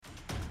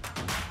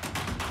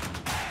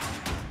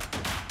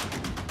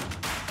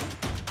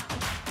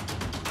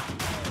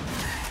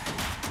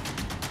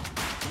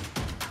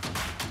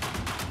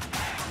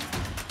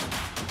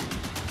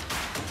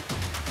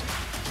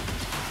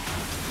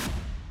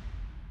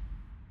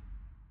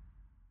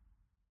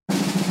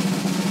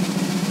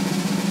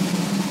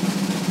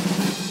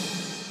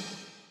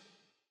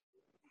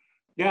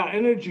Yeah,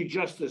 energy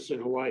justice in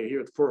Hawaii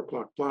here at 4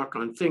 o'clock block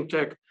on Think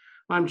Tech.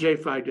 I'm Jay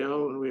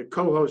Fidel, and we're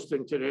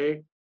co-hosting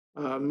today,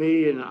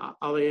 me and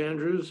Ali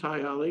Andrews.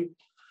 Hi, Ali.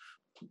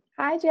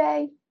 Hi,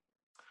 Jay.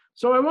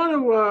 So I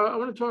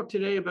want to talk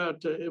today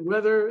about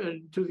weather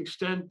and to the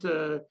extent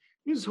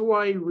is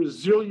Hawaii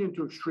resilient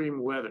to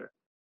extreme weather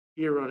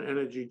here on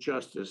energy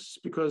justice?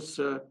 Because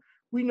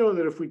we know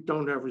that if we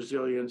don't have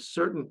resilience,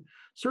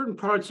 certain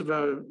parts of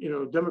our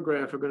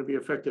demographic are going to be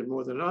affected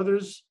more than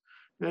others.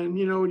 And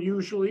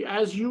usually,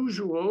 as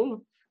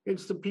usual,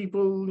 it's the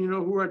people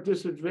who are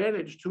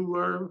disadvantaged who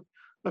are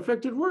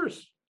affected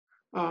worse.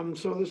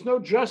 So there's no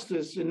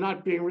justice in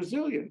not being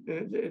resilient.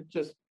 It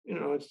just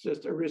it's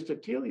just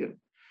Aristotelian.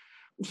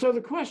 So the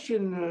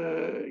question,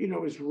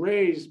 is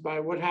raised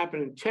by what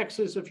happened in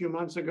Texas a few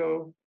months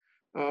ago,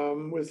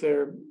 with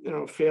their,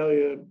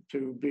 failure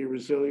to be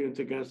resilient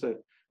against a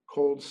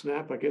cold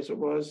snap. I guess it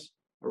was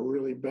a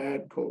really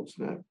bad cold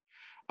snap.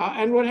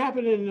 And what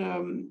happened in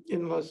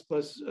New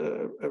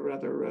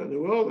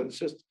Orleans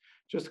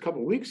just a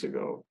couple of weeks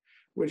ago,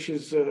 which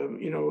is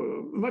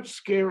much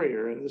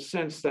scarier in the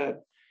sense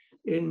that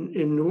in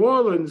New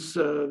Orleans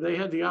they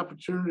had the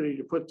opportunity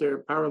to put their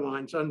power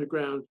lines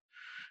underground,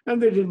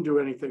 and they didn't do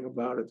anything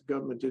about it. The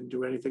government didn't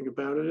do anything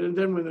about it. And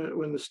then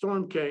when the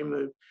storm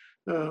came,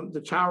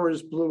 the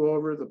towers blew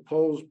over, the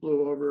poles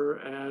blew over,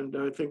 and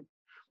I think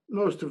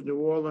most of New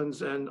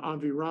Orleans and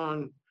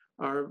environ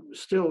are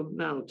still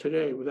now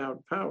today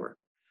without power.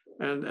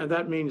 And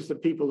that means the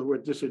people who are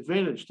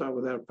disadvantaged are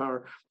without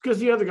power because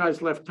the other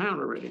guys left town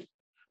already.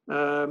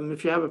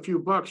 If you have a few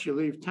bucks, you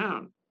leave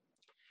town.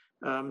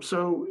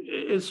 So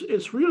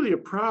it's really a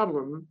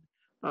problem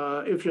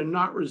if you're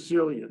not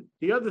resilient.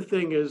 The other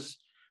thing is,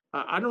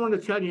 I don't want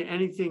to tell you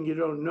anything you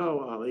don't know,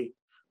 Ali,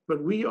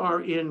 but we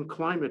are in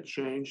climate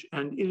change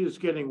and it is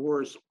getting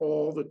worse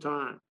all the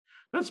time.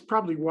 That's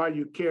probably why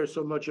you care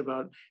so much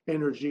about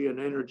energy and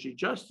energy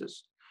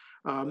justice.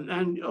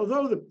 And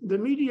although the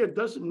media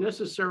doesn't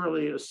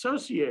necessarily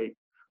associate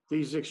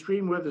these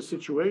extreme weather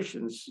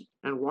situations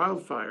and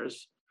wildfires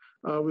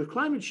with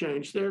climate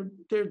change, they're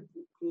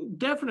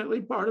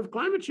definitely part of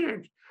climate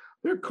change.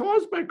 They're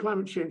caused by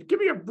climate change. Give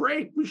me a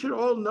break. We should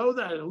all know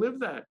that and live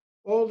that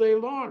all day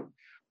long.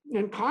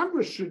 And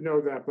Congress should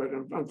know that, but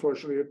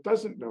unfortunately it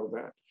doesn't know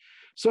that.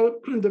 So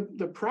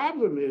the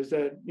problem is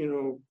that,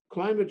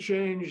 climate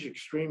change,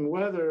 extreme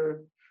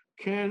weather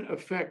can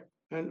affect,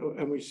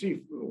 and we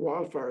see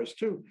wildfires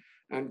too,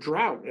 and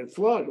drought and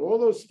flood, all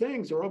those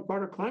things are all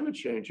part of climate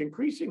change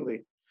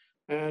increasingly.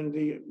 And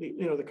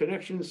the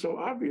connection is so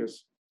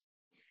obvious.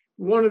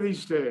 One of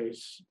these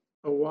days,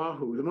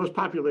 Oahu, the most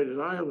populated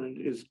island,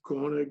 is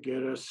gonna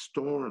get a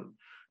storm.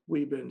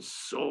 We've been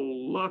so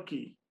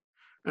lucky.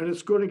 And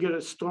it's going to get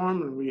a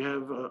storm, and we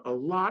have a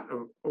lot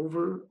of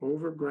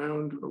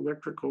overground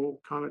electrical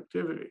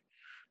connectivity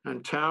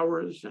and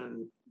towers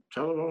and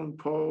telephone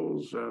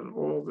poles and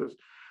all this.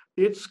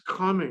 It's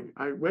coming.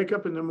 I wake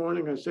up in the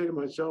morning, I say to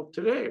myself,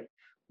 today,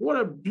 what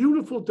a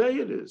beautiful day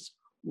it is.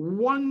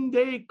 One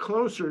day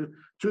closer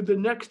to the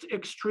next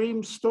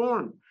extreme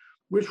storm,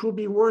 which will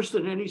be worse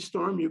than any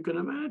storm you can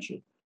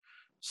imagine.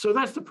 So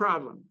that's the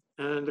problem.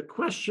 And the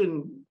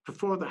question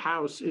before the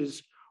House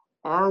is,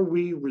 are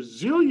we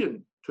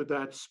resilient to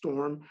that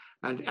storm?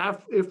 And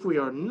if we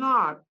are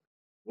not,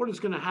 what is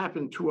going to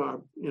happen to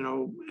our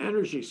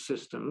energy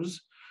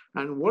systems?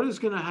 And what is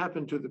going to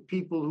happen to the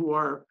people who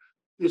are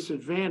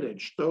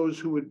disadvantaged, those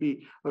who would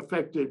be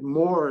affected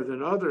more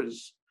than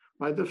others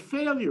by the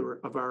failure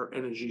of our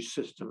energy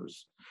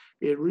systems?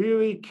 It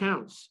really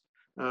counts.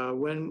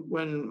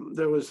 When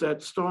there was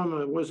that storm,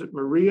 was it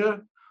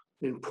Maria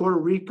in Puerto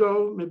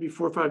Rico, maybe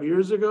 4 or 5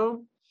 years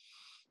ago?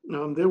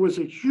 There was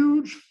a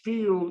huge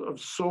field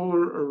of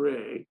solar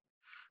array.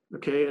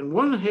 Okay, and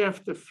one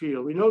half the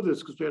field, we know this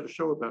because we had a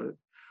show about it.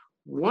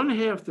 One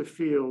half the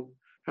field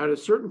had a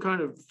certain kind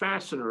of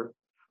fastener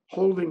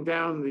holding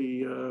down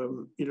the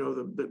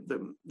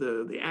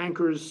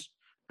anchors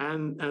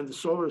and the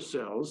solar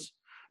cells,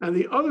 and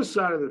the other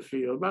side of the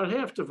field, about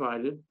half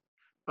divided,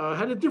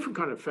 had a different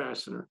kind of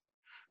fastener.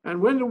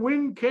 And when the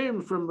wind came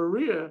from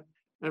Maria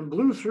and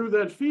blew through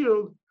that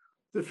field,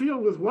 the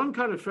field with one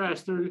kind of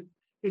fastener,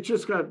 it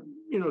just got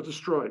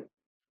destroyed.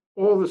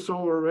 All the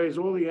solar arrays,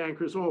 all the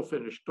anchors, all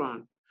finished,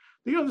 gone.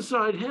 The other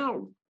side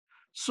held.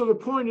 So the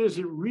point is,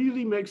 it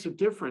really makes a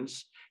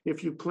difference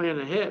if you plan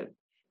ahead,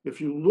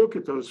 if you look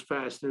at those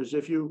fasteners,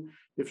 if you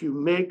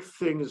make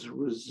things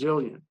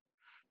resilient.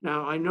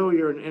 Now, I know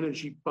you're an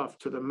energy buff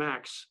to the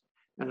max,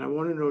 and I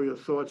want to know your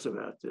thoughts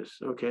about this,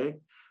 okay?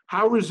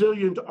 How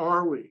resilient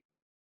are we?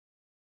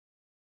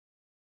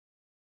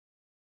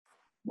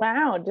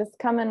 Wow, just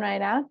coming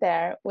right out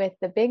there with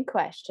the big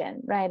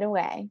question right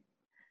away.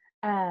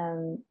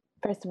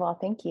 First of all,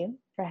 thank you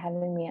for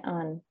having me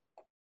on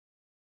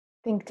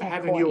Think Tech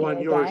Having you on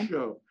Hawaii your again.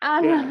 show.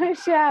 On Yeah. my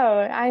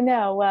show, I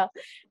know. Well,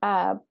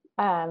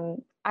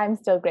 I'm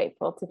still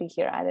grateful to be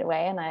here either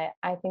way, and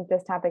I think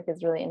this topic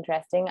is really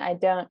interesting. I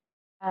don't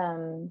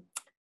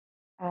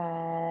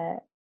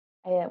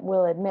I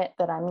will admit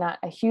that I'm not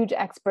a huge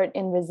expert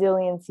in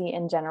resiliency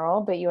in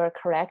general, but you are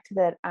correct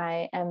that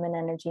I am an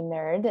energy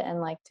nerd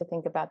and like to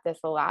think about this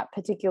a lot,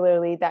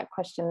 particularly that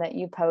question that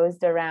you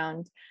posed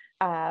around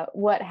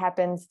what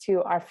happens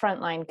to our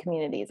frontline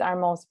communities, our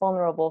most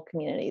vulnerable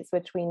communities,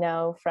 which we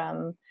know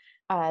from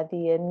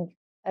the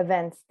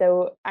events,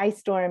 the ice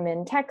storm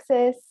in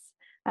Texas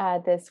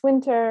this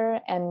winter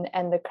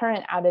and the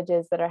current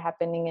outages that are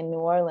happening in New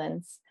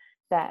Orleans,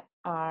 that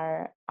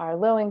our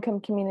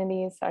low-income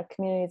communities, our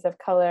communities of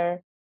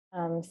color,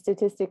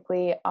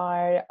 statistically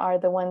are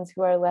the ones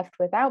who are left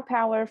without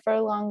power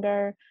for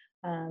longer,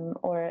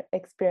 or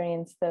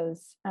experience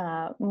those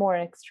more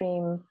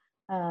extreme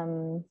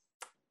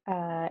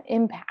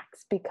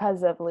impacts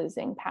because of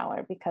losing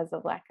power, because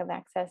of lack of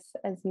access,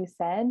 as you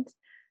said.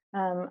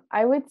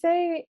 I would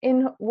say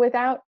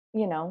without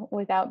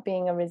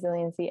being a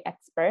resiliency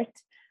expert,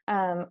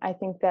 I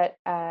think that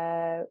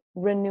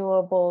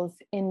renewables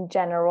in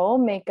general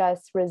make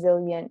us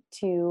resilient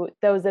to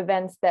those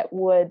events that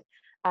would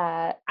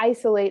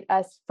isolate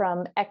us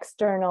from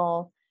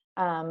external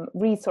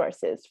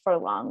resources for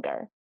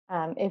longer.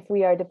 If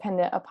we are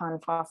dependent upon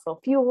fossil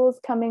fuels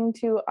coming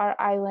to our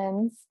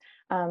islands,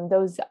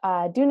 those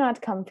do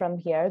not come from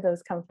here,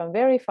 those come from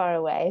very far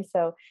away.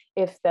 So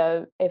if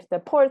the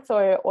ports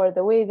or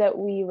the way that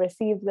we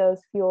receive those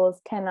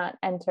fuels cannot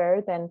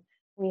enter, then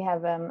we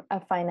have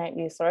a finite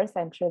resource.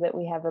 I'm sure that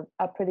we have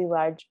a pretty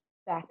large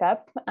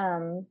backup,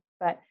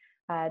 but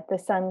the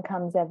sun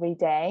comes every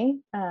day,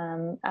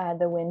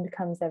 the wind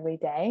comes every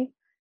day.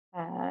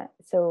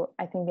 So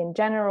I think in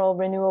general,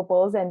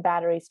 renewables and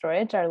battery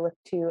storage are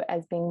looked to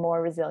as being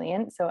more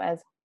resilient. So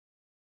as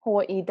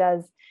Hawaii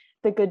does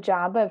the good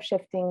job of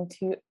shifting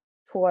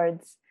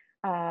towards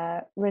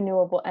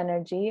renewable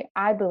energy,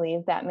 I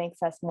believe that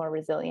makes us more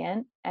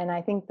resilient. And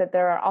I think that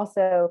there are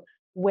also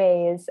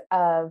ways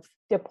of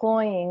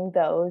deploying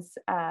those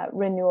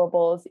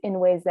renewables in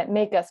ways that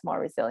make us more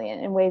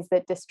resilient, in ways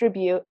that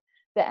distribute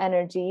the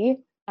energy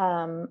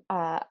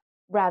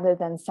rather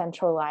than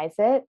centralize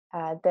it.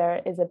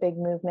 There is a big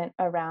movement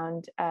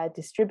around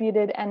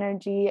distributed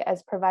energy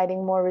as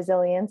providing more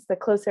resilience. The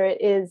closer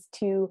it is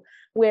to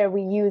where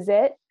we use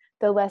it,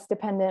 the less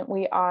dependent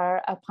we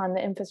are upon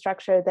the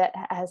infrastructure that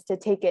has to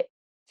take it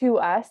to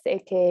us,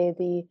 aka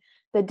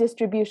the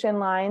distribution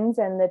lines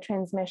and the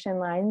transmission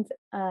lines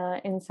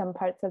in some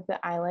parts of the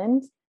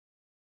island.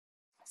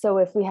 So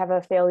if we have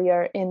a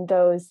failure in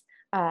those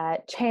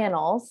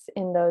channels,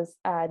 in those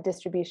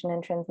distribution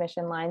and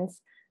transmission lines,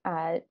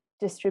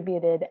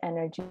 distributed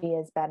energy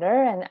is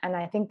better. And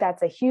I think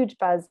that's a huge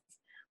buzz,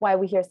 why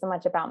we hear so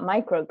much about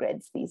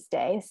microgrids these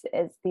days,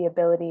 is the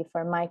ability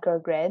for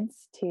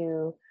microgrids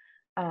to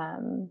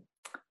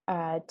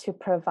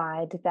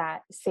provide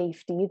that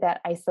safety,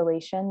 that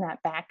isolation, that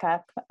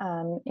backup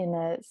in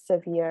a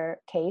severe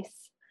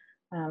case.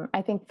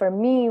 I think for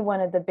me,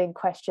 one of the big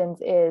questions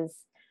is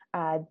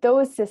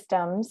those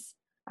systems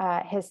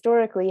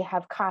historically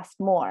have cost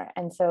more.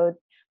 And so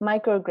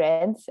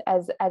microgrids,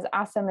 as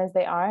awesome as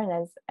they are,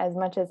 and as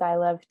much as I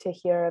love to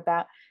hear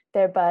about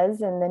their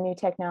buzz and the new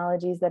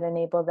technologies that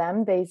enable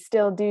them, they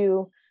still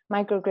do.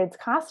 Microgrids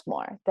cost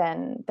more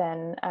than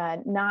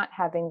not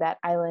having that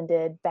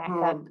islanded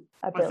backup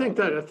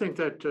ability. I think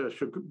that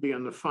should be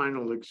on the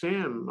final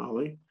exam,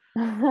 Molly.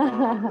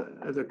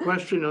 The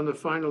question on the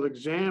final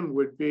exam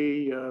would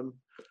be,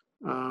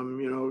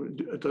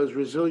 does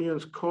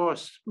resilience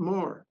cost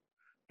more?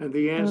 And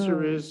the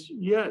answer is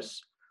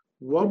yes.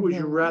 What would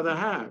you rather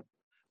have?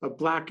 A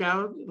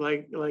blackout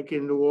like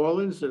in New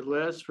Orleans that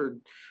lasts for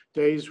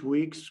days,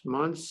 weeks,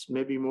 months,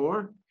 maybe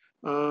more?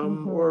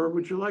 Or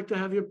would you like to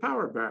have your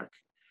power back?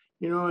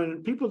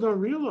 And people don't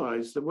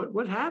realize that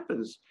what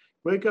happens.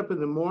 Wake up in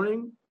the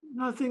morning,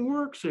 nothing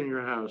works in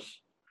your house.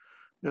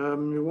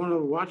 You want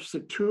to watch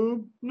the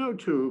tube? No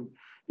tube.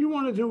 You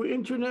want to do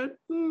internet?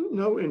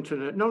 No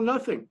internet. No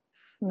nothing.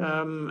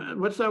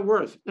 What's that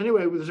worth?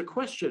 Anyway, there's a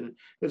question.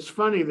 It's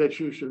funny that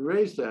you should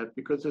raise that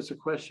because it's a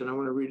question. I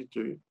want to read it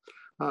to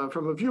you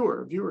from a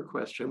viewer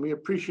question. We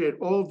appreciate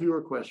all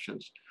viewer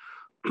questions.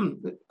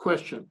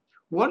 Question: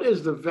 what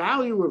is the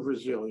value of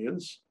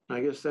resilience?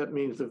 I guess that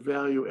means the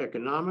value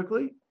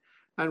economically.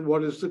 And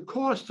what is the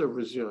cost of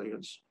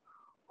resilience?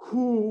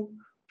 Who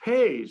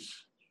pays?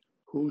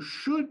 Who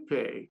should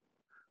pay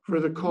for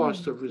the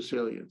cost of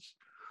resilience?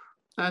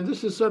 And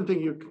this is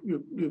something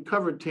you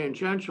covered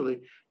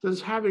tangentially.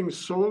 Does having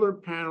solar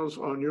panels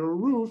on your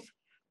roof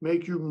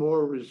make you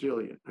more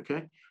resilient?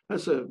 Okay,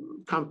 that's a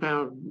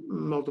compound,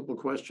 multiple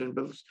question,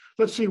 but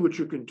let's see what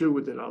you can do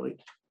with it, Ali.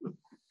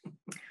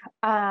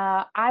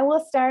 I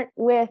will start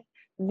with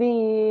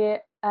the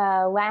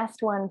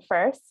last one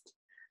first.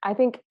 I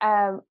think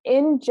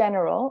in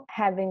general,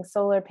 having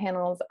solar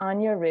panels on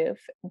your roof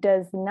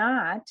does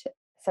not,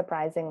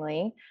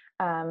 surprisingly,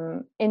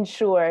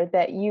 ensure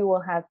that you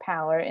will have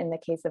power in the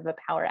case of a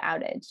power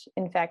outage.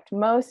 In fact,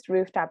 most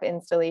rooftop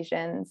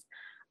installations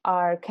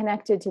are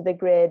connected to the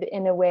grid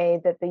in a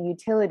way that the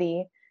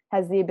utility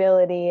has the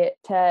ability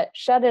to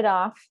shut it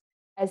off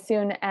as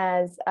soon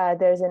as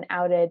there's an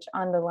outage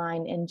on the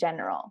line in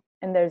general.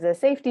 and there's a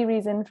safety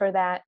reason for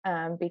that,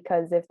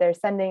 because if they're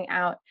sending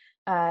out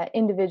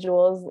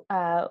individuals,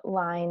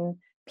 line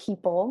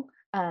people,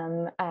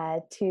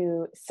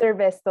 to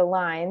service the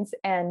lines,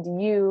 and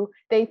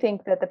they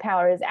think that the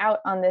power is out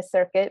on this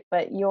circuit,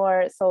 but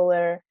your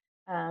solar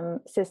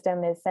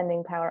system is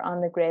sending power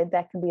on the grid,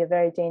 that can be a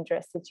very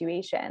dangerous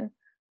situation.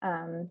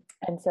 And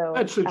so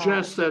I'd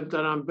suggest that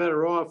I'm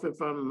better off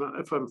if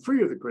I'm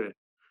free of the grid.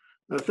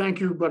 Thank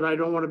you, but I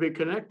don't want to be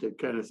connected,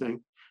 kind of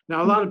thing.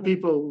 Now, a lot of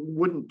people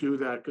wouldn't do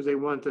that because they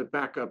want the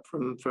backup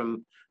from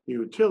the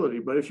utility.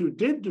 But if you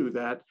did do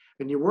that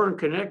and you weren't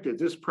connected,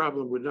 this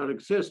problem would not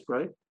exist,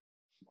 right?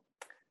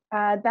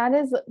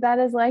 That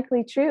is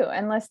likely true,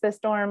 unless the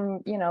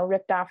storm,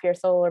 ripped off your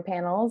solar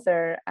panels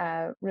or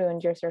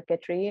ruined your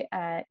circuitry.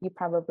 You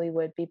probably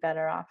would be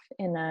better off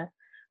in a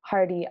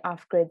hardy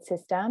off-grid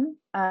system.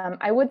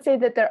 I would say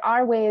that there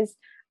are ways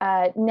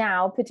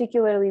now,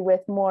 particularly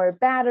with more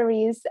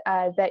batteries,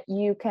 that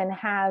you can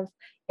have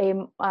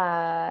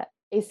a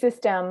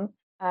system,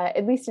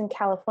 at least in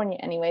California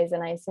anyways,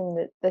 and I assume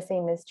that the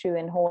same is true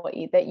in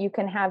Hawaii, that you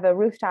can have a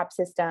rooftop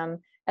system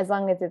as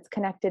long as it's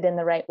connected in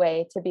the right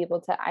way to be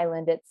able to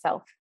island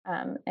itself,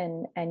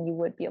 and you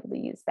would be able to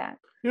use that.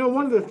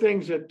 One of the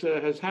things that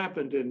has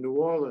happened in New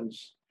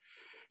Orleans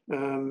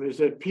is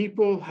that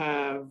people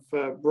have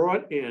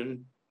brought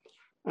in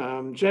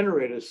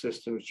generator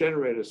systems,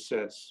 generator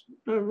sets,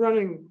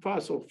 running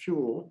fossil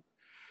fuel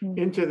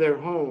into their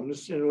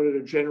homes in order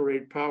to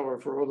generate power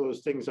for all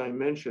those things I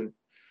mentioned,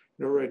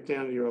 right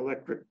down to your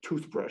electric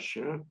toothbrush,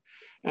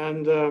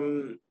 and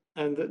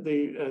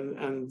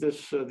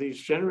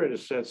these generator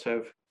sets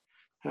have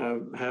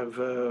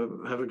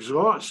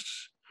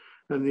exhausts,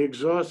 and the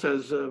exhaust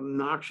has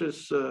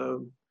noxious,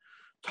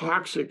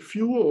 toxic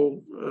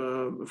fuel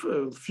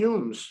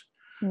fumes.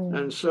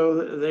 And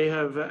so they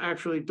have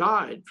actually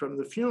died from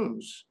the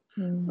fumes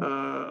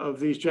of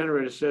these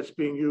generator sets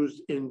being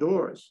used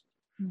indoors.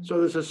 So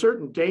there's a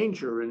certain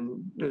danger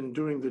in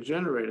doing the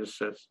generator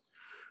sets.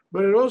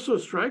 But it also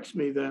strikes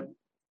me that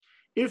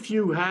if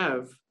you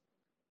have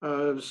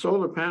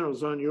solar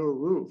panels on your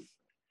roof,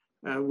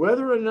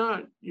 whether or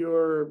not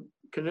you're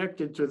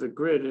connected to the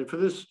grid, and for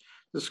this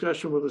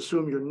discussion, we'll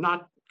assume you're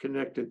not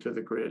connected to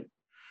the grid,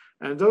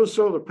 and those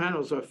solar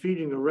panels are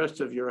feeding the rest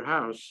of your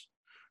house,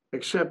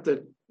 except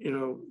that,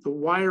 the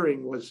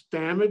wiring was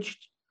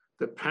damaged,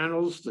 the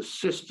panels, the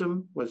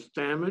system was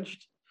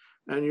damaged,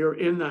 and you're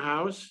in the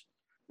house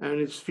and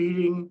it's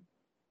feeding,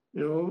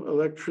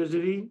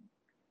 electricity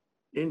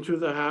into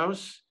the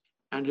house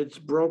and it's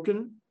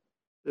broken.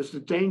 There's the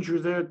danger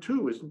there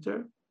too, isn't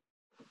there?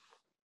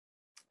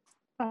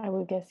 I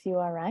would guess you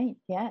are right.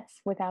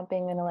 Yes. Without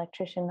being an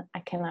electrician, I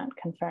cannot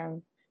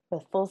confirm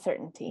with full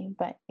certainty,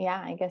 but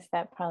yeah, I guess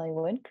that probably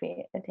would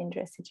create a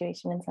dangerous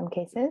situation in some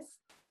cases.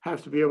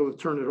 Have to be able to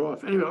turn it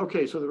off. Anyway,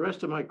 okay, so the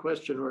rest of my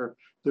question, or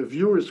the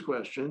viewer's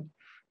question,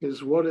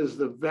 is what is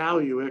the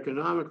value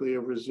economically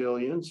of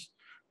resilience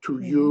to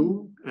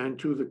you and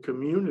to the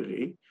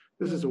community?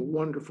 This is a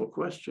wonderful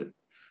question.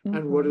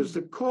 And what is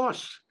the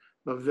cost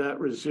of that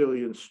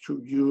resilience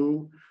to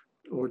you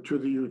or to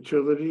the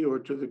utility or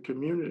to the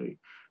community?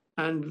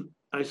 And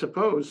I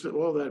suppose that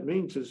all that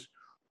means is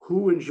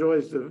who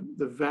enjoys the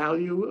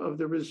value of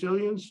the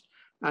resilience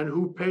and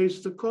who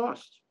pays the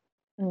cost?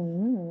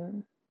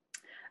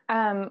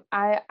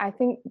 I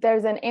think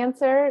there's an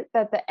answer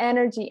that the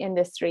energy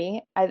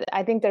industry,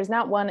 I think there's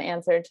not one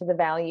answer to the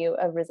value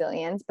of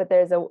resilience, but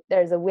there's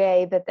a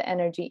way that the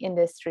energy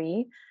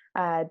industry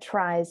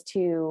tries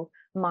to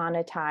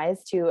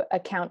monetize to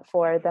account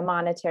for the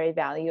monetary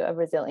value of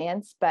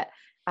resilience. But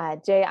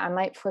Jay, I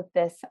might flip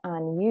this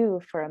on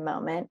you for a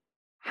moment.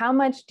 How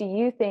much do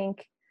you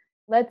think,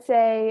 let's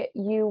say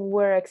you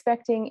were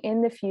expecting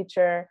in the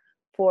future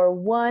for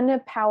one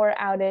power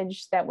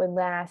outage that would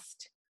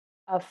last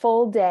a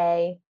full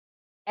day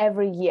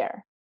every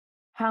year,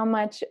 how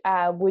much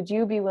would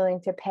you be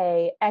willing to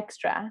pay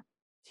extra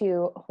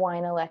to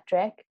Hawaiian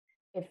Electric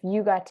if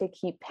you got to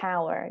keep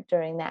power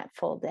during that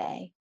full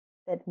day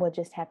that would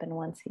just happen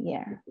once a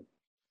year?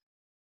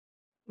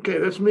 Okay,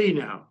 that's me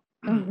now.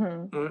 I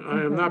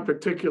am not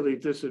particularly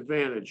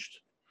disadvantaged,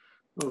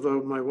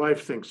 although my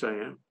wife thinks I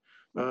am.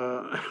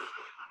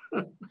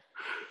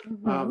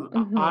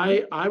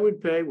 I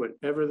would pay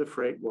whatever the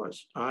freight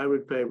was. I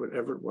would pay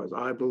whatever it was.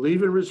 I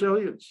believe in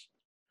resilience.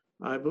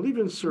 I believe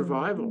in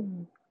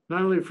survival,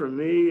 not only for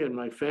me and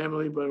my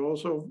family, but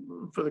also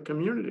for the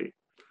community.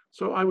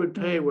 So I would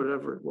pay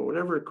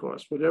whatever it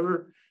costs,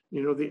 whatever,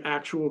 the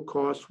actual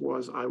cost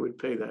was, I would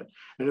pay that.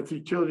 And if the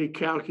utility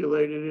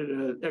calculated it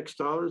at X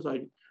dollars,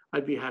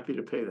 I'd be happy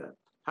to pay that.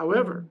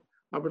 However,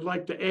 I would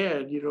like to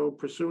add,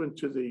 pursuant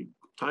to the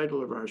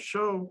title of our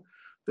show,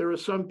 there are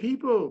some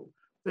people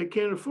they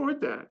can't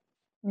afford that.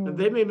 And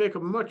they may make a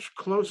much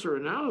closer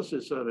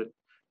analysis of it.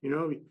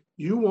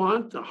 You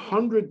want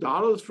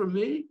 $100 from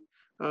me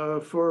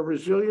for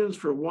resilience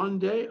for one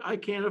day? I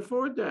can't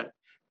afford that.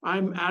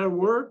 I'm out of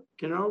work.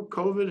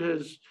 COVID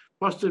has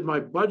busted my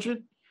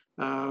budget.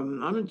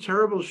 I'm in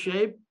terrible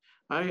shape.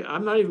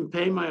 I'm not even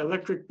paying my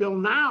electric bill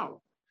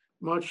now,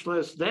 much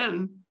less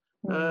then.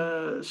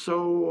 It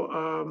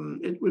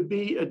would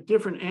be a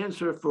different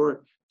answer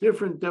for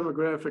different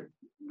demographic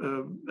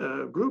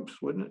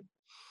groups, wouldn't it?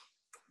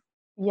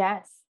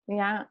 Yes,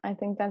 yeah, I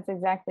think that's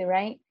exactly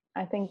right.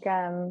 I think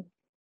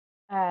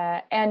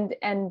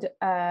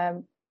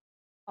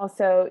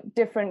also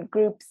different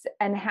groups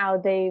and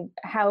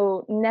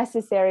how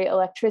necessary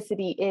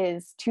electricity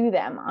is to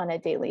them on a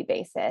daily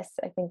basis.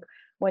 I think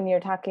when you're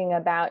talking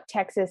about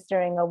Texas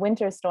during a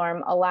winter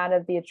storm, a lot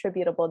of the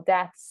attributable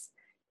deaths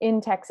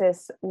in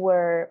Texas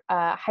were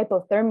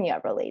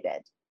hypothermia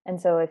related.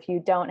 And so if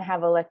you don't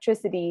have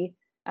electricity,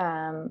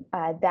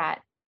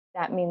 that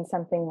means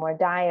something more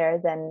dire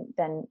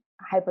than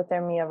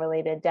hypothermia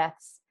related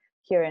deaths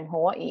here in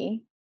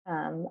Hawaii.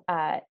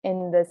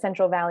 In the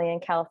Central Valley in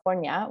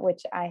California,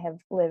 which I have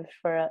lived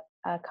for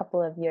a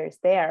couple of years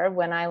there,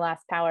 when I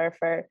lost power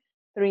for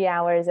 3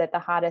 hours at the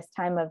hottest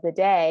time of the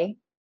day,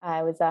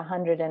 I was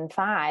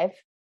 105,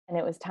 and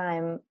it was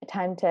time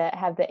to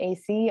have the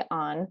AC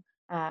on.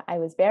 I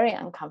was very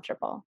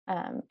uncomfortable,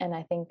 and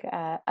I think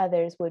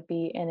others would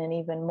be in an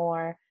even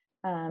more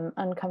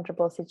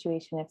uncomfortable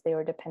situation if they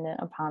were dependent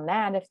upon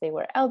that, if they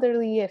were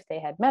elderly, if they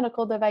had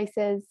medical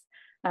devices.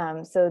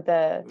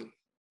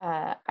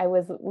 I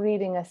was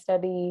reading a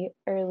study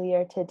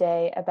earlier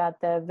today about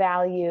the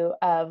value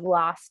of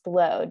lost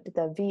load.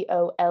 The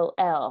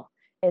VOLL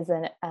is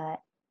an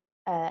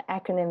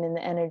acronym in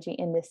the energy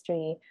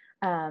industry.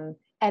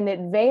 And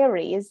it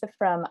varies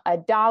from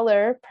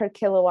 $1 per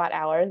kilowatt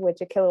hour,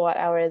 which a kilowatt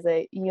hour is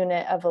a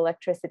unit of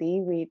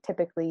electricity. We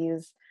typically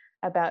use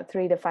about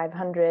 300 to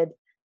 500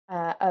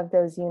 of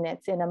those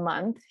units in a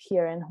month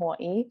here in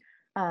Hawaii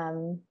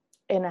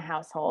in a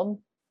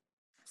household.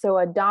 So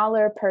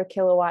 $1 per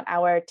kilowatt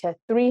hour to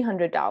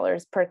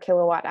 $300 per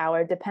kilowatt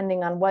hour,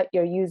 depending on what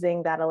you're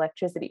using that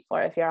electricity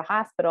for. If you're a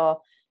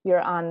hospital, you're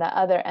on the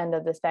other end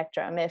of the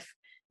spectrum. If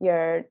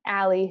you're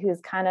Allie, who's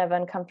kind of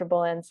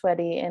uncomfortable and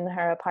sweaty in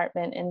her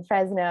apartment in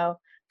Fresno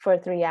for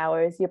 3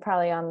 hours, you're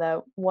probably on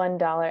the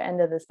 $1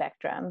 end of the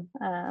spectrum.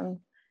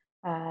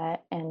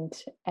 And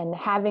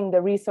having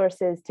the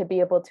resources to be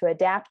able to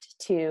adapt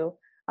to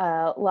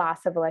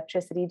loss of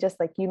electricity,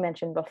 just like you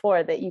mentioned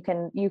before, that you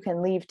can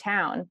leave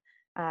town.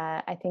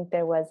 I think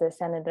there was a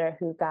senator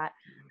who got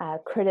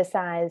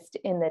criticized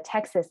in the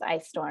Texas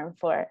ice storm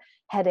for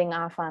heading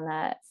off on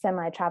a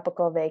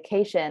semi-tropical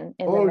vacation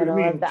in the middle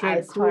of the Ted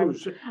ice storm.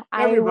 Cruz.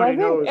 Everybody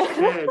knows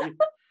Ted.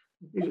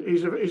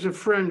 He's a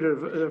friend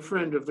of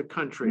the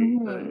country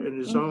in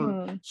his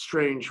own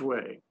strange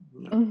way.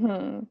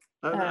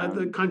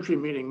 The country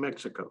meaning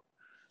Mexico.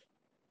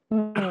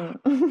 So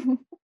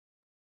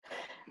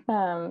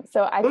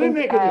I Let think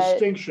me make a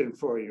distinction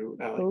for you,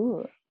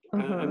 Allie.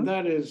 And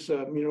that is,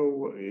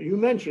 you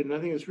mentioned, I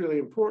think it's really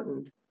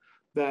important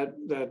that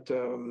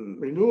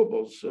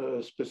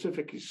renewables,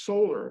 specifically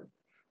solar,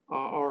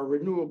 are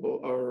renewable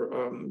or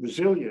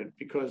resilient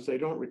because they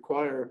don't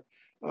require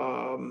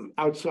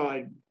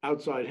outside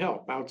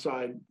help,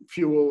 outside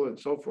fuel and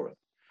so forth.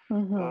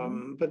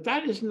 But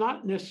that is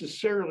not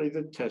necessarily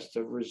the test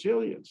of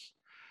resilience,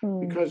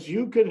 because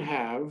you can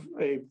have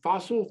a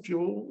fossil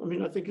fuel. I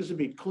mean, I think this would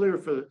be clear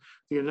for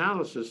the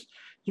analysis.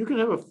 You can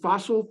have a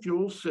fossil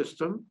fuel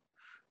system.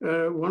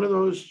 One of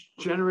those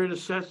generator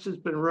sets has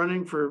been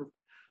running for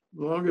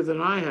longer than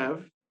I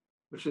have,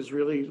 which is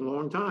really a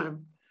long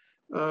time.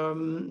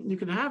 You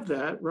can have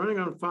that running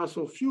on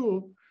fossil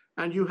fuel,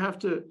 and you have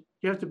to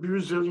be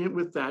resilient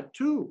with that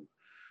too.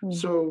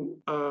 So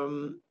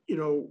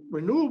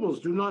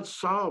renewables do not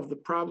solve the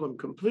problem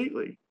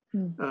completely.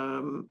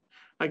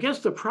 I guess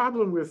the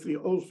problem with the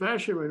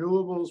old-fashioned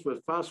renewables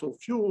with fossil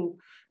fuel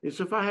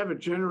is if I have a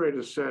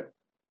generator set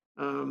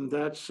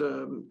that's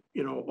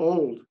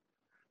old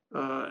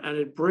and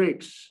it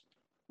breaks,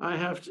 I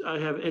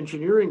have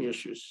engineering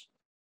issues.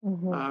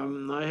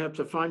 I have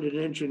to find an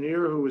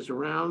engineer who was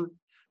around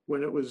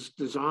when it was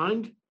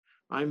designed.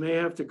 I may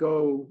have to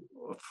go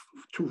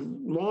to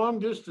long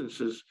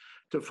distances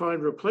to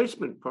find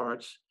replacement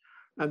parts.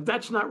 And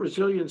that's not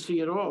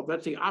resiliency at all.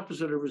 That's the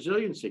opposite of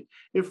resiliency.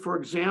 If, for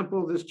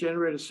example, this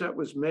generator set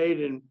was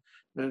made in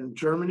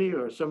Germany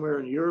or somewhere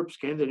in Europe,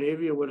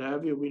 Scandinavia, what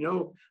have you, we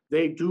know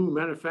they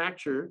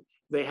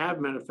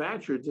have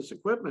manufactured this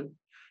equipment.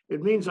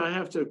 It means I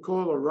have to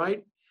call a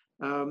Wright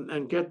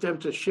and get them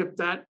to ship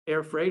that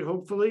air freight,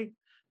 hopefully.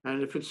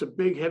 And if it's a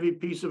big, heavy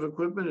piece of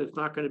equipment, it's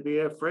not going to be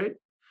air freight.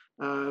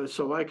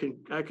 So I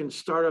can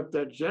start up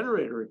that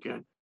generator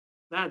again.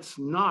 That's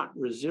not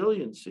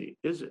resiliency,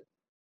 is it?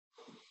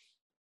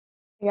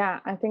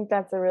 Yeah, I think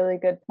that's a really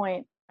good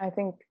point. I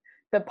think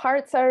the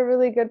parts are a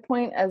really good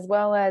point, as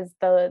well as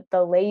the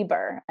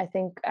labor. I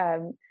think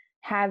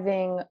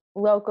having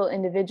local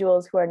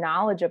individuals who are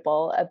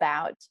knowledgeable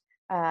about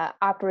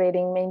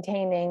operating,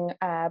 maintaining,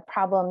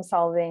 problem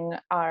solving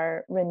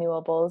our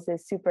renewables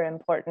is super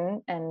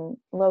important, and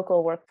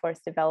local workforce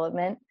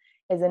development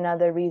is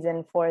another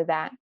reason for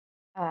that.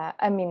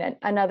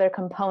 Another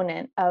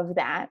component of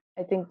that.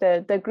 I think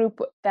the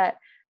group that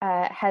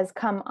has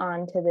come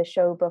on to the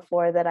show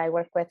before that I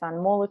work with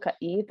on Molokai,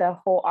 the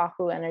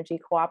Ho'ahu Energy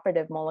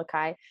Cooperative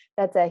Molokai.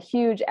 That's a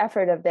huge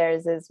effort of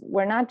theirs. Is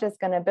we're not just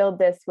going to build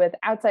this with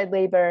outside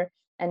labor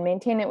and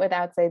maintain it with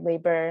outside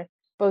labor,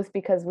 both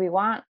because we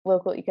want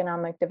local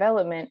economic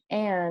development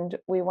and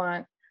we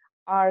want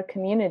our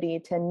community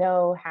to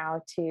know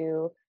how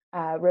to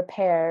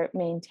repair,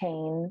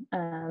 maintain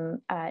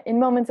in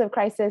moments of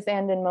crisis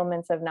and in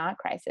moments of not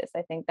crisis.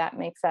 I think that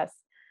makes us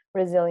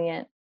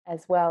resilient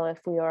as well. If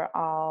we are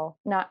all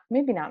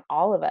maybe not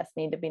all of us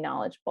need to be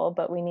knowledgeable,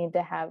 but we need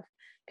to have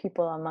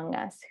people among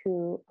us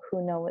who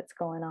know what's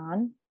going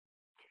on.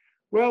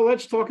 Well,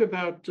 let's talk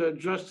about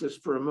justice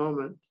for a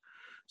moment.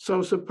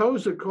 So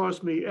suppose it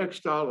cost me X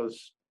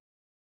dollars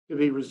to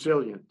be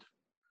resilient.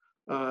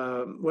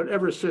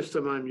 Whatever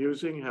system I'm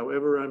using,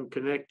 however I'm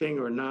connecting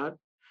or not,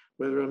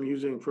 whether I'm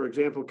using, for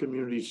example,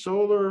 community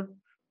solar,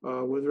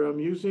 whether I'm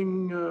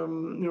using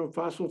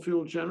fossil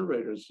fuel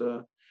generators,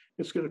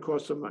 it's going to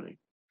cost some money.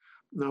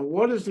 Now,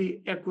 what is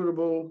the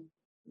equitable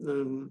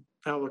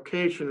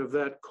allocation of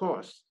that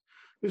cost?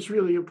 It's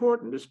really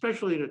important,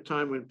 especially in a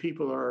time when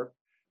people are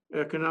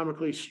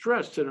economically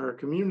stressed in our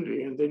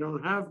community and they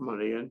don't have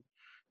money. And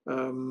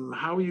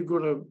how are you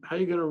going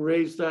to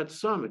raise that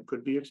sum? It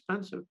could be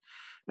expensive,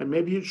 and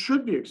maybe it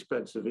should be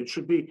expensive. It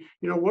should be,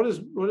 what does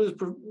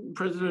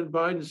President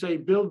Biden say?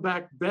 Build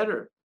back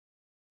better.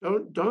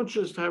 Don't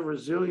just have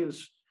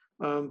resilience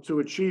to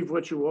achieve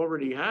what you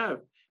already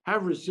have.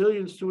 Have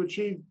resilience to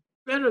achieve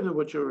better than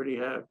what you already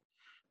have.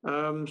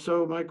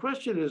 So my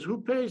question is,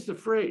 who pays the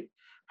freight?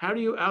 How do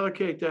you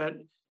allocate that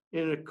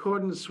in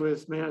accordance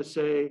with, may I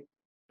say,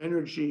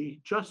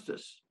 energy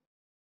justice?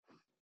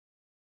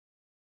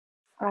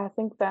 I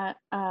think that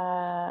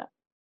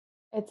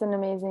it's an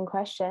amazing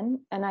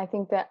question. And I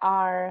think that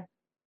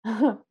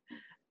I'm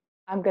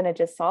going to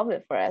just solve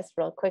it for us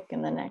real quick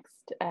in the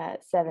next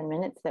 7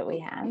 minutes that we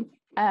have.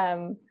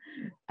 I'm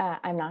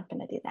not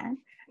going to do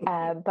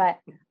that. But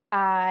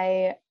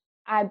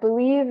I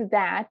believe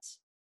that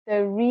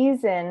the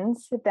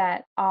reasons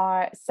that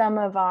some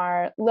of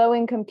our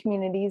low-income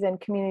communities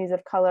and communities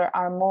of color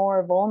are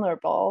more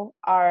vulnerable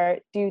are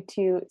due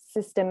to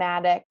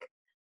systematic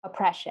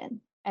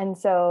oppression. And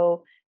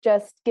so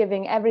just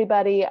giving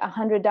everybody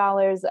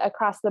 $100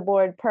 across the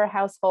board per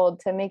household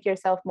to make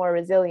yourself more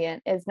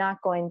resilient is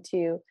not going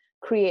to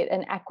create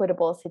an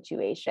equitable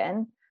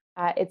situation.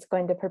 It's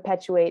going to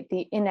perpetuate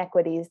the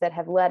inequities that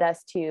have led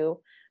us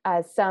to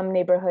some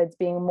neighborhoods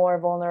being more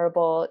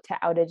vulnerable to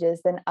outages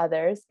than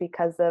others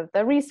because of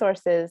the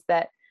resources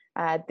that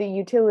the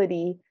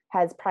utility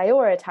has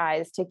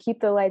prioritized to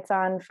keep the lights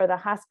on for the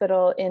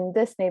hospital in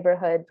this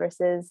neighborhood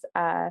versus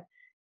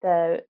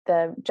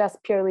the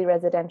just purely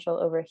residential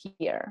over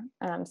here.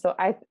 So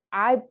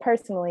I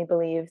personally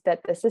believe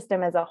that the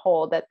system as a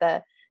whole, that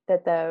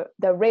the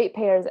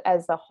ratepayers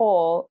as a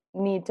whole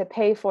need to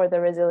pay for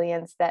the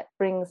resilience that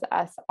brings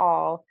us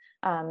all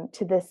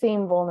to the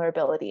same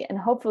vulnerability. And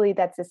hopefully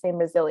that's the same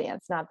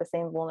resilience, not the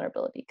same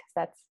vulnerability, because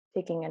that's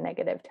taking a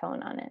negative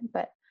tone on it.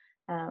 But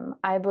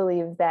I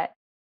believe that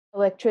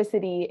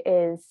electricity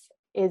is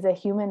a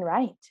human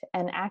right,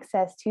 and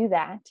access to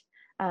that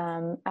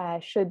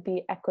should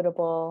be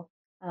equitable,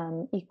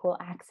 equal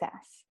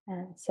access.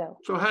 So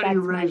how do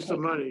you raise the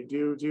money?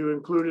 Do you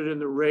include it in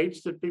the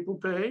rates that people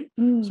pay?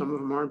 Some of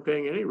them aren't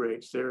paying any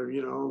rates. They're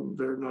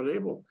not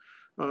able.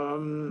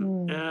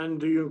 And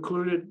do you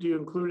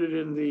include it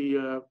in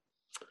the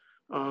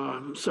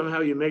somehow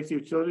you make the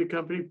utility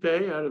company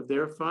pay out of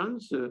their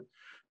funds? Do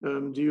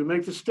you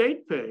make the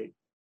state pay?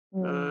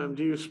 Do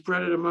you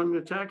spread it among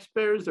the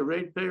taxpayers, the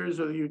ratepayers,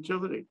 or the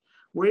utility?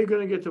 Where are you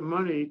going to get the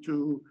money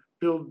to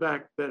build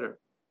back better?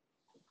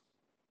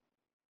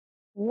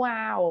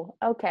 Wow.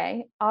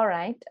 Okay. All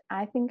right.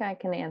 I think I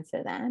can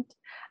answer that.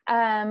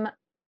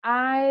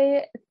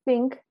 I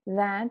think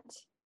that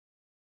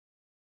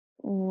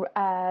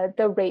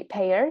the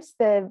ratepayers,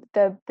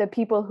 the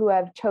people who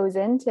have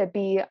chosen to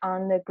be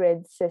on the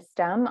grid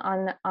system,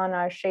 on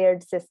our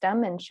shared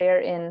system and share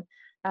in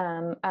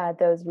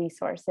those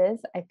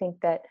resources, I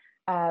think that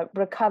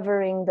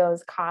recovering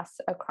those costs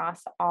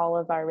across all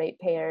of our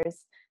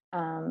ratepayers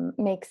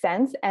makes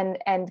sense,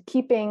 and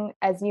keeping,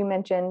 as you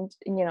mentioned,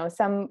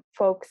 some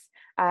folks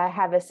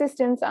have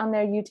assistance on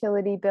their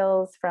utility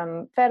bills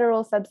from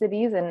federal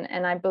subsidies,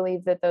 and I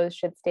believe that those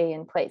should stay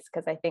in place,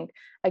 because I think,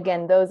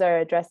 again, those are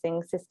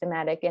addressing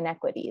systematic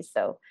inequities.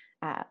 So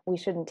we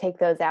shouldn't take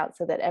those out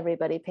so that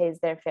everybody pays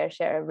their fair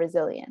share of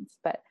resilience.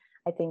 But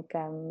I think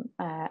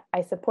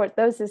I support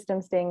those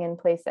systems staying in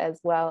place, as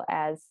well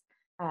as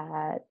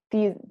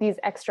these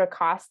extra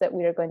costs that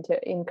we are going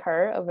to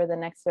incur over the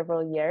next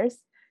several years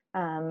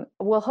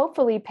will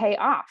hopefully pay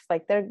off.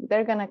 Like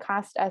they're going to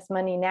cost us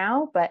money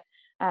now, but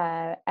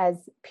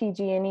as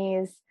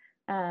PG&E's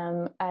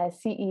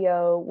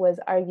CEO was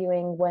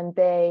arguing when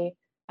they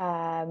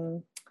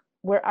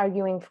were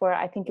arguing for,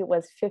 I think it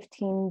was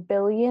 $15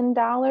 billion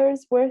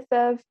worth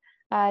of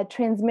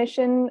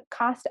transmission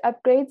cost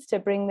upgrades to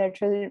bring their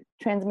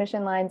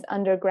transmission lines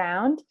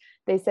underground.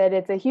 They said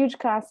it's a huge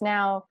cost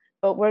now,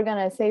 but we're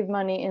going to save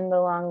money in the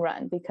long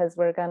run because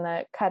we're going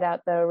to cut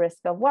out the risk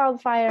of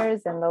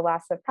wildfires and the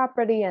loss of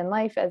property and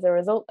life as a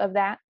result of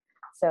that.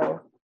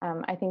 So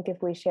I think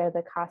if we share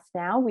the cost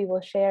now, we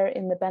will share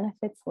in the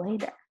benefits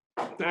later.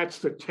 That's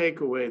the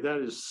takeaway. That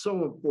is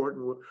so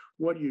important.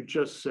 What you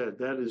just said,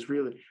 that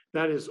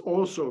is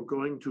also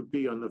going to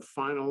be on the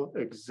final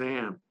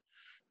exam.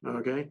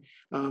 Okay.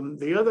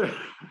 The other,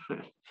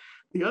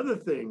 the other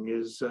thing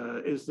is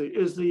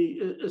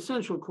the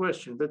essential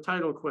question, the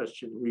title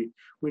question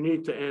we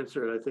need to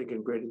answer, I think,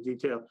 in greater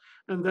detail.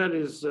 And that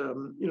is,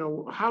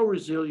 how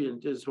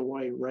resilient is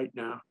Hawaii right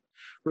now?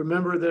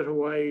 Remember that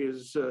Hawaii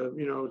is,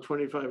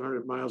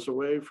 2,500 miles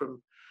away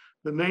from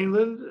the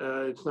mainland.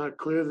 It's not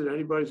clear that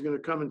anybody's going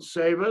to come and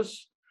save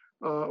us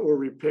or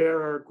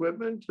repair our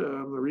equipment,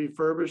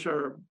 refurbish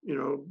our,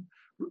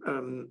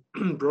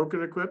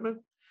 broken equipment.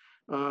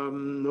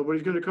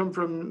 Nobody's going to come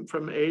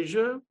from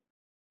Asia.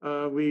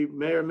 We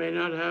may or may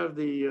not have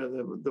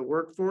the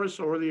workforce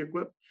or the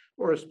equipment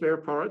or spare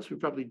parts. We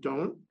probably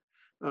don't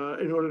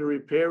in order to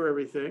repair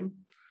everything.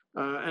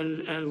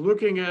 And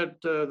looking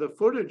at the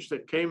footage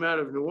that came out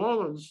of New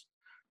Orleans,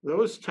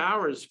 those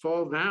towers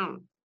fall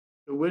down.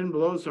 The wind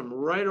blows them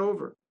right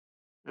over.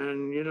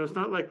 And, it's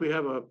not like we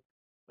have a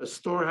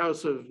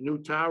storehouse of new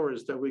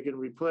towers that we can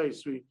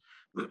replace. We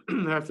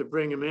have to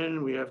bring them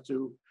in. We have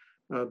to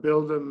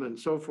build them and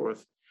so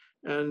forth.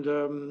 And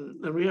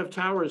we have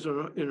towers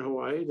in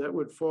Hawaii that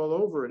would fall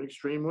over in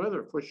extreme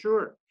weather, for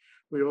sure.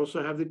 We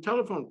also have the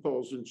telephone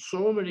poles in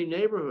so many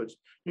neighborhoods,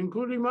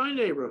 including my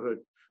neighborhood,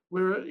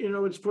 where,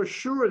 it's for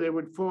sure they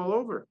would fall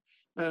over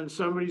and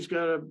somebody's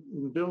got to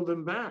build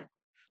them back.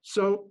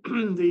 So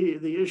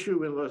the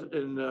issue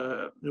in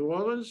New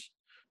Orleans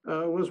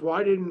was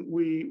why didn't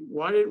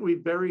we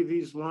bury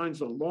these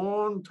lines a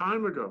long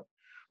time ago?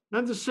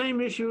 And the same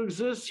issue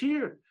exists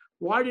here.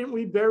 Why didn't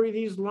we bury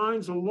these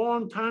lines a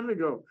long time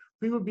ago?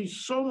 We would be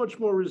so much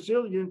more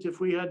resilient if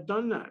we had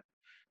done that.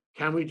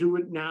 Can we do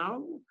it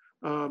now?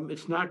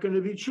 It's not going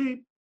to be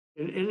cheap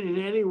in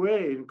any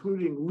way,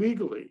 including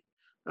legally,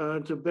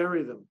 to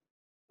bury them.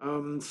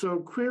 So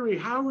query,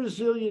 how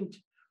resilient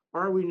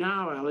are we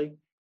now, Ali?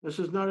 This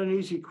is not an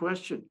easy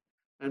question.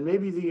 And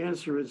maybe the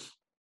answer is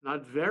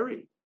not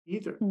very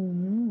either.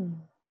 Mm-hmm.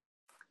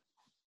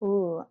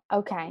 Ooh,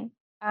 okay.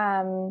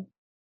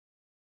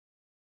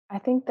 I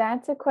think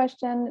that's a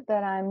question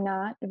that I'm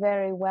not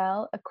very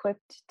well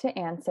equipped to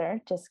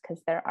answer, just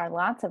because there are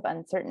lots of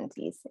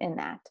uncertainties in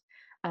that.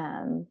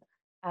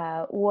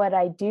 What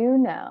I do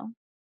know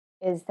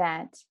is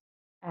that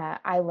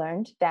I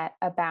learned that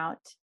about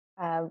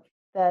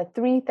the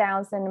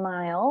 3,000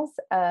 miles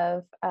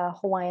of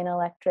Hawaiian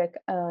Electric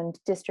owned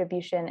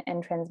distribution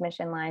and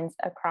transmission lines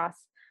across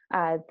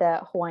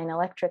the Hawaiian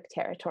Electric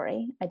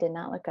territory. I did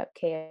not look up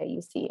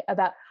KAUC.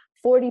 About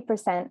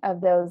 40% of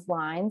those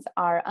lines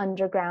are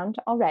underground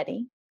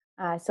already.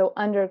 So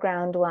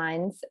underground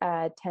lines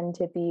tend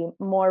to be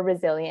more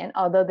resilient,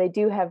 although they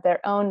do have their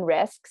own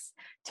risks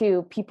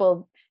to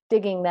people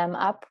digging them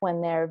up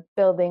when they're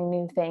building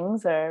new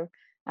things or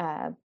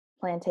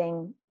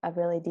planting a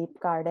really deep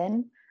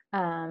garden.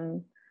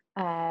 And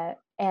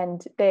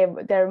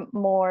they're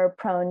more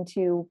prone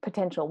to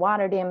potential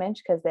water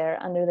damage because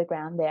they're under the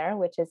ground there,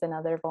 which is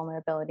another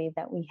vulnerability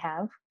that we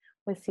have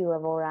with sea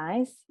level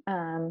rise.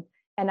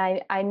 And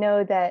I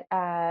know that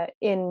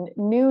in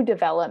new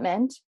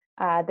development,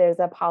 there's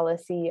a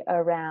policy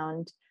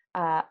around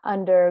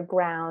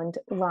underground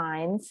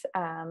lines.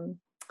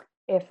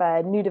 If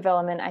a new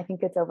development, I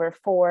think it's over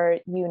 4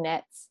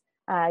 units,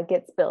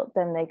 gets built,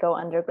 then they go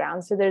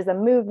underground. So there's a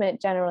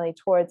movement generally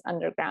towards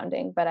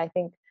undergrounding, but I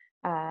think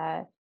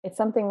it's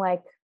something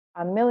like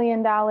 $1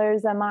 million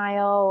a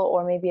mile,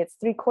 or maybe it's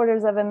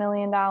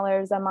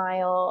 $750,000 a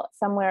mile,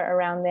 somewhere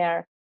around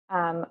there,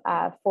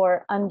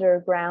 for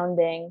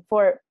undergrounding,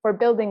 for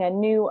building a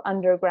new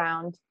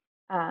underground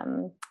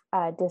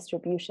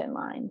distribution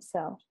line.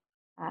 So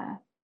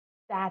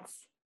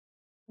that's,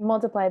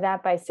 multiply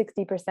that by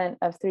 60%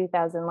 of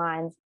 3,000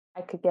 lines.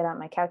 I could get out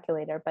my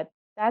calculator, but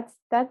that's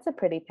a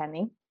pretty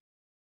penny.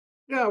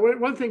 Yeah,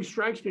 one thing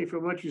strikes me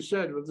from what you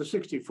said with the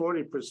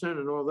 60-40%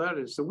 and all that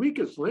is the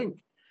weakest link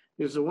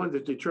is the one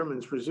that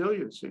determines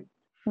resiliency.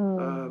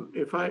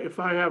 If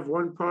I have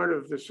one part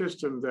of the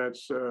system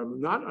that's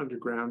not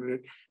underground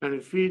and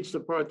it feeds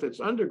the part that's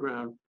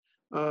underground,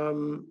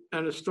 and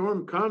a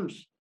storm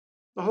comes,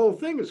 the whole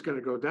thing is going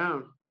to go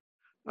down.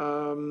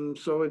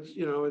 So it's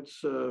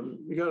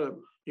you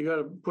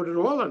gotta put it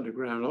all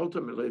underground.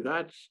 Ultimately,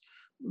 that's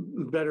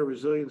better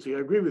resiliency. I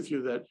agree with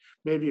you that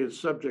maybe it's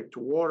subject to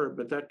water,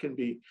 but that can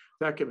be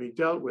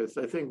dealt with.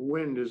 I think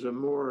wind is a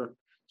more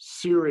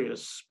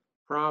serious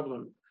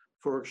problem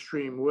for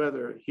extreme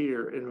weather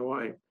here in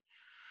Hawaii.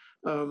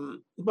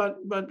 But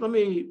let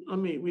me,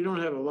 we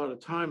don't have a lot of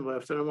time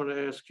left, and I want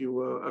to ask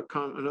you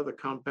another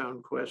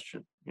compound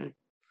question. Okay?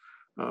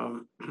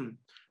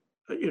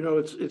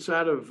 It's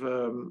out of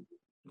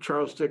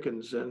Charles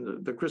Dickens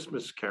and the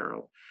Christmas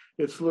Carol.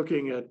 It's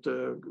looking at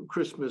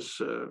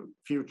Christmas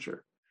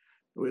future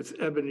with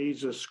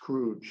Ebenezer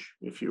Scrooge,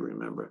 if you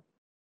remember.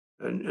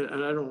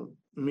 and I don't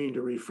mean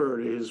to refer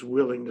to his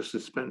willingness to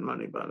spend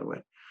money, by the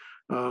way.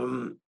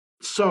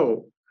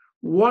 So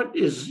what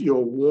is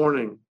your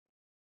warning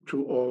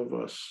to all of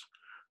us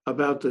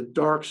about the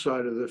dark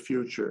side of the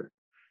future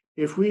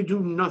if we do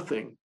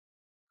nothing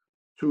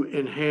to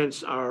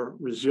enhance our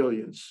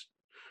resilience,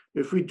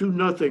 if we do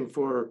nothing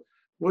for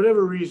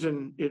whatever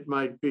reason it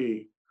might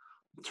be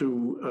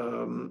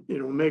to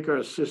make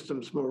our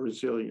systems more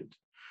resilient?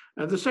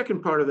 And the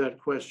second part of that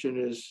question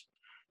is,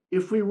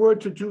 if we were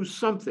to do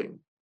something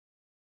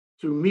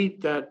to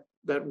meet that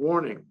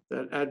warning,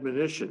 that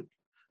admonition,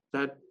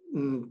 that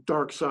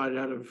dark side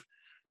out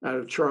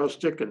of Charles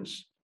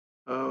Dickens,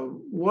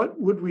 what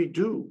would we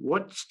do?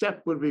 What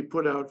step would we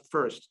put out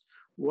first?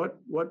 What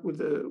would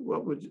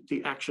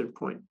the action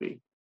point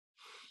be?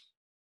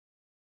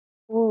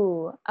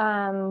 Ooh,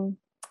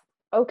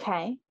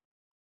 okay.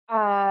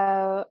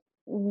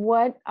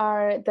 What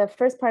are the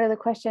first part of the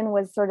question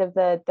was sort of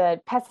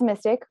the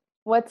pessimistic.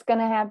 What's going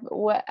to happen?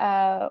 What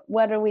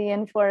are we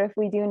in for if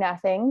we do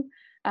nothing?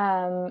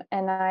 And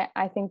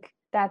I think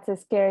that's a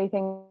scary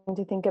thing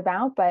to think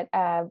about. But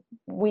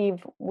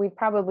we've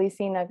probably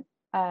seen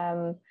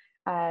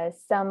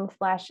some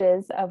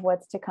flashes of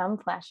what's to come.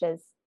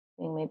 Flashes,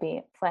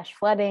 maybe flash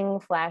flooding,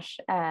 flash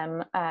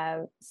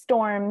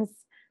storms.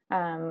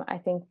 I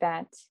think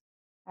that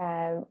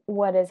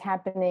what is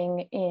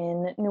happening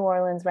in New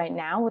Orleans right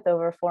now, with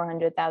over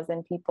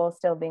 400,000 people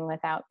still being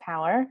without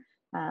power,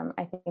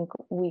 I think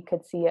we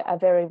could see a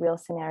very real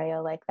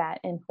scenario like that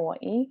in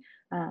Hawaii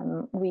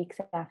weeks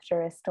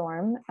after a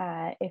storm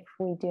if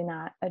we do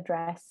not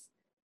address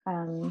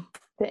the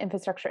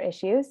infrastructure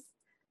issues.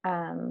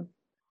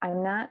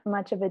 I'm not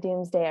much of a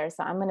doomsdayer,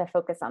 so I'm going to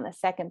focus on the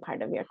second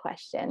part of your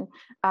question,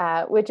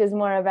 which is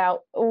more about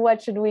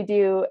what should we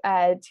do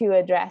to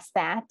address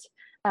that.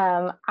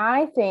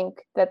 I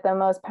think that the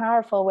most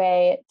powerful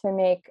way to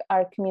make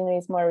our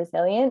communities more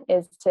resilient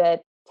is to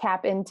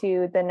tap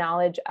into the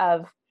knowledge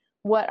of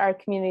what our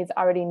communities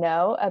already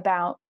know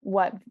about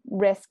what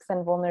risks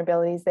and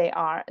vulnerabilities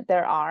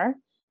there are.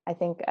 I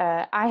think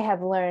I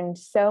have learned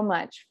so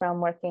much from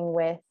working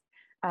with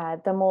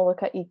the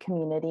Moloka'i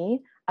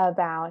community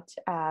about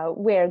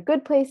where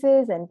good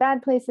places and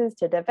bad places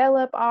to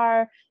develop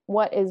are,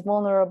 what is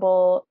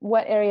vulnerable,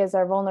 what areas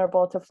are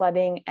vulnerable to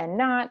flooding and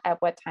not,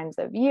 at what times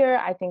of year.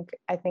 I think,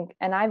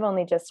 and I've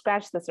only just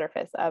scratched the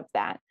surface of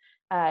that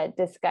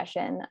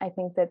discussion. I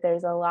think that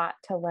there's a lot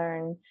to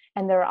learn,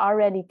 and there are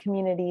already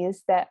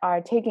communities that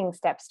are taking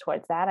steps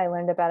towards that. I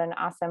learned about an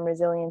awesome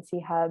resiliency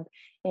hub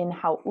in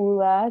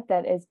Hau'ula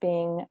that is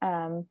being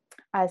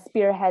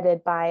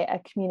spearheaded by a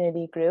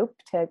community group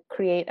to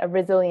create a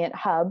resilient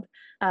hub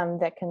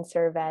that can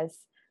serve as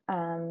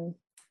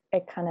a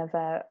kind of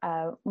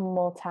a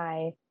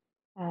multi-use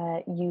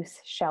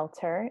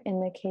shelter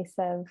in the case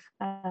of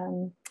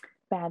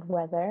bad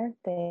weather.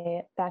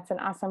 That's an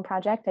awesome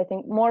project. I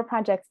think more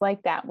projects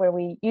like that, where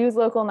we use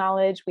local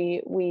knowledge,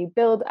 we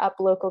build up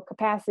local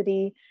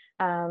capacity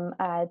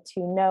to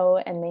know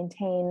and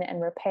maintain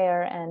and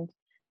repair and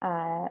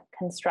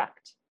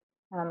construct.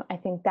 I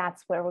think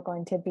that's where we're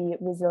going to be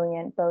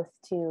resilient, both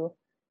to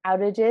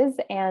outages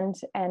and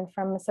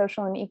from a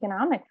social and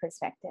economic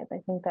perspective. I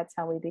think that's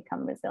how we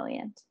become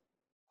resilient.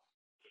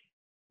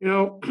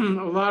 A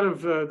lot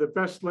of the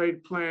best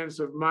laid plans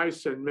of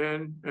mice and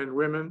men and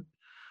women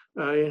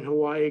in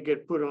Hawaii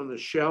get put on the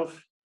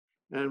shelf,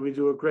 and we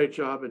do a great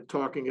job at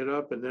talking it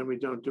up, and then we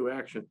don't do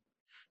action.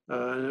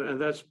 And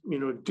that's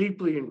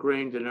deeply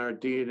ingrained in our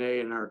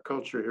DNA and our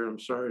culture here, I'm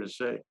sorry to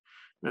say.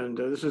 And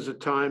this is a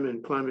time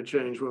in climate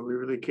change when we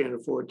really can't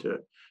afford to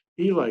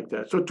be like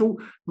that. So to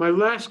my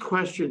last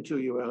question to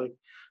you, Ellie,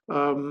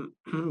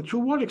 to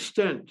what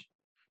extent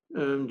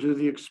do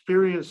the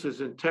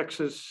experiences in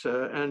Texas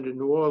and in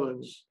New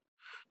Orleans,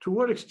 to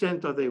what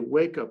extent are they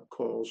wake-up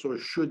calls, or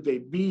should they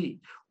be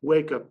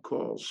wake-up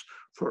calls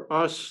for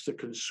us, the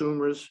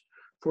consumers,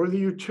 for the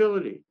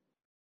utility,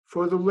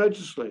 for the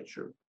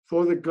legislature,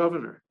 for the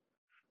governor?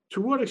 To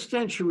what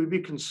extent should we be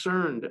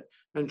concerned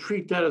and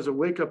treat that as a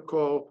wake-up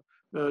call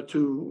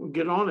to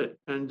get on it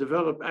and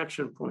develop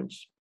action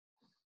points?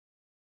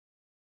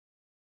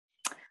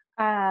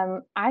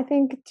 I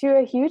think to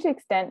a huge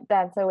extent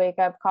that's a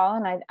wake-up call,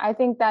 and I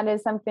think that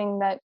is something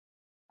that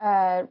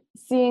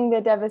seeing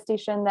the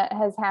devastation that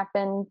has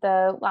happened,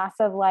 the loss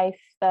of life,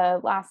 the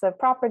loss of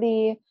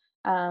property,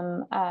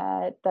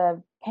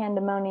 the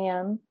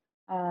pandemonium,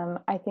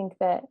 I think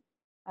that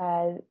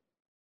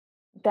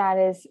that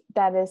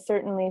is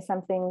certainly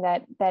something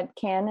that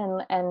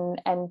can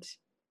and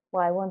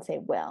well, I won't say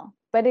will,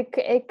 but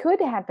it could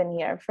happen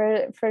here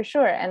for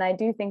sure. And I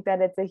do think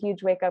that it's a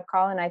huge wake-up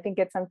call, and I think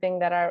it's something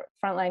that our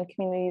frontline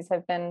communities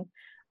have been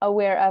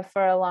aware of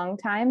for a long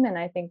time. And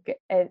I think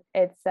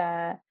it's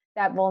that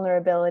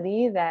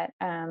vulnerability, that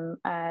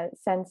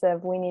sense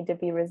of we need to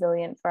be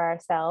resilient for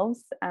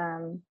ourselves,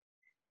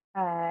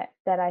 that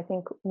I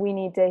think we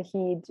need to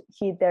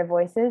heed their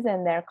voices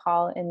and their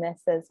call in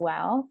this as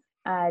well,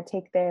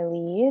 take their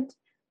lead.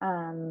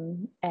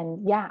 And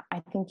yeah, I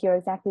think you're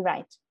exactly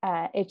right.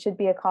 It should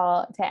be a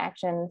call to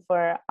action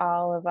for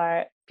all of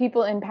our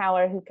people in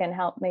power who can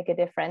help make a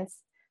difference,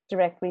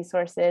 direct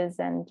resources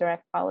and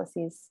direct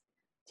policies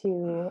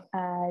to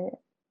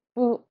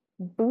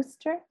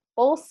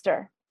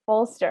bolster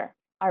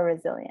our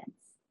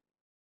resilience.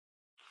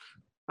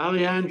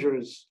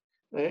 Alejandro's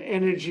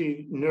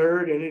energy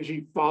nerd,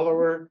 energy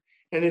follower,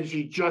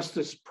 energy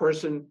justice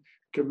person,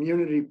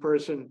 community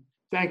person.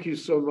 Thank you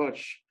so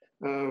much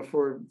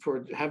for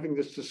having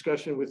this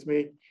discussion with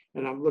me.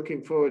 And I'm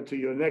looking forward to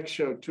your next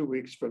show 2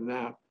 weeks from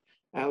now.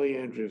 Ali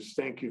Andrews,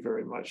 thank you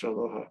very much.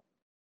 Aloha.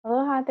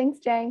 Aloha. Thanks,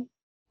 Jay.